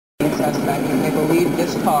suspect. They believe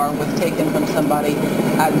this car was taken from somebody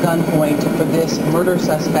at gunpoint for this murder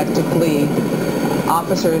suspect to flee.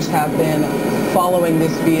 Officers have been following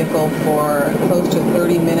this vehicle for close to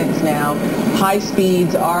 30 minutes now. High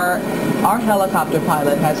speeds. Our helicopter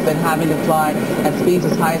pilot has been having to fly at speeds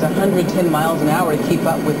as high as 110 miles an hour to keep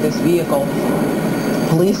up with this vehicle.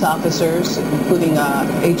 Police officers, including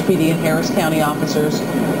HPD and Harris County officers,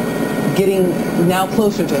 getting now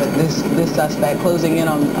closer to this suspect, closing in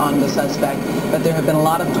on the suspect. But there have been a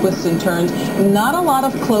lot of twists and turns, not a lot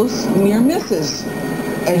of close near misses,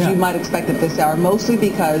 as you might expect at this hour, mostly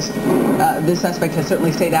because this suspect has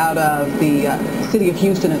certainly stayed out of the city of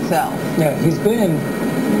Houston itself. Yeah, he's been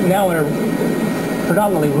now in a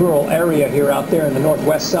predominantly rural area here out there in the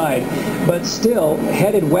northwest side, but still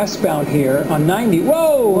headed westbound here on 90.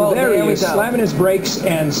 Whoa, there he is, slamming his brakes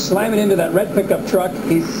and slamming into that red pickup truck.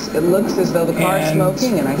 It looks as though the car is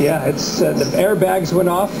smoking. It's the airbags went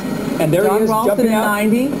off, and there he is, jumping out.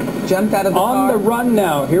 90, jumped out of the car. On the run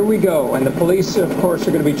now. Here we go. And the police, of course,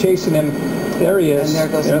 are going to be chasing him. There he is. And there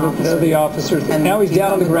goes an officer. There are the officers. And now he's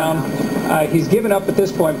down on the ground. He's given up at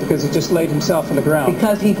this point because he just laid himself on the ground.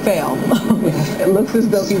 Because he fell. It looks as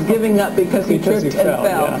though he's giving up because he tripped and fell.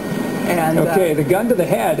 Yeah. And, okay, the gun to the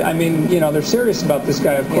head. I mean, they're serious about this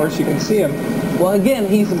guy, of course. You can see him. Well, again,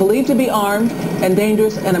 he's believed to be armed and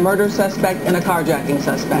dangerous and a murder suspect and a carjacking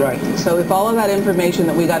suspect. Right. So if all of that information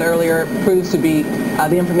that we got earlier proves to be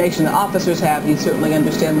the information that officers have, you certainly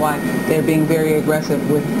understand why they're being very aggressive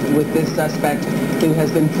with this suspect who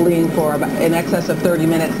has been fleeing for about in excess of 30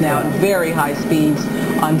 minutes now at very high speeds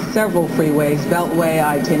on several freeways, Beltway,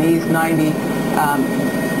 I-10 East, 90,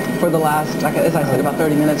 for the last, as I said, about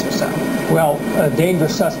 30 minutes or so. Well, a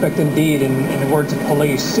dangerous suspect indeed, in the words of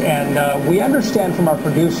police. And we understand from our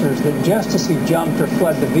producers that just as he jumped or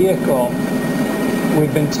fled the vehicle,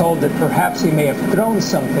 we've been told that perhaps he may have thrown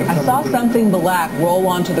something. I saw something black roll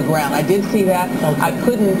onto the ground. I did see that. Okay. I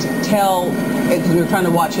couldn't tell, because we were trying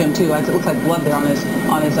to watch him too. It looks like blood there on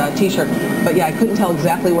his T-shirt. But yeah, I couldn't tell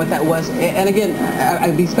exactly what that was. And again,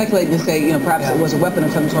 I'd be speculating to say, perhaps it was a weapon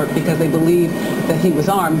of some sort because they believe that he was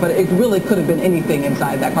armed. But it really could have been anything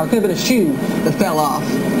inside that car. It could have been a shoe that fell off.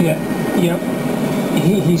 Yeah,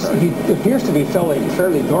 He appears to be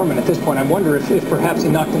fairly dormant at this point. I wonder if perhaps he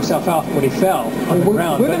knocked himself out when he fell on the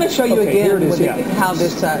ground. We're going to show you again how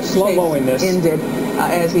this slow-moing this ended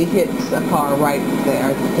as he hits a car right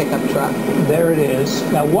there, the pickup truck. There it is.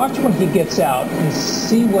 Now watch when he gets out and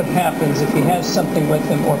see what happens if he has something with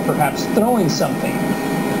him or perhaps throwing something.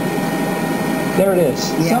 There it is.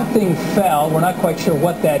 Yeah. Something fell. We're not quite sure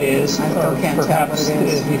what that is. I still can't tell what it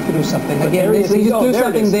is. He threw something. But again, there he just threw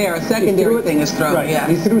something there. A secondary thing is thrown. Right. Yeah.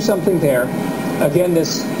 He threw something there. Again,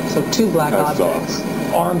 So two black objects.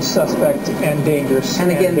 Armed suspect and dangerous.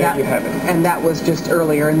 And again, there you have it. And that was just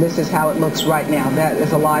earlier, and this is how it looks right now. That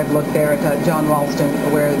is a live look there at John Ralston,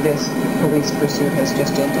 where this police pursuit has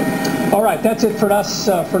just ended. All right, that's it for us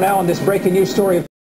for now on this breaking news story.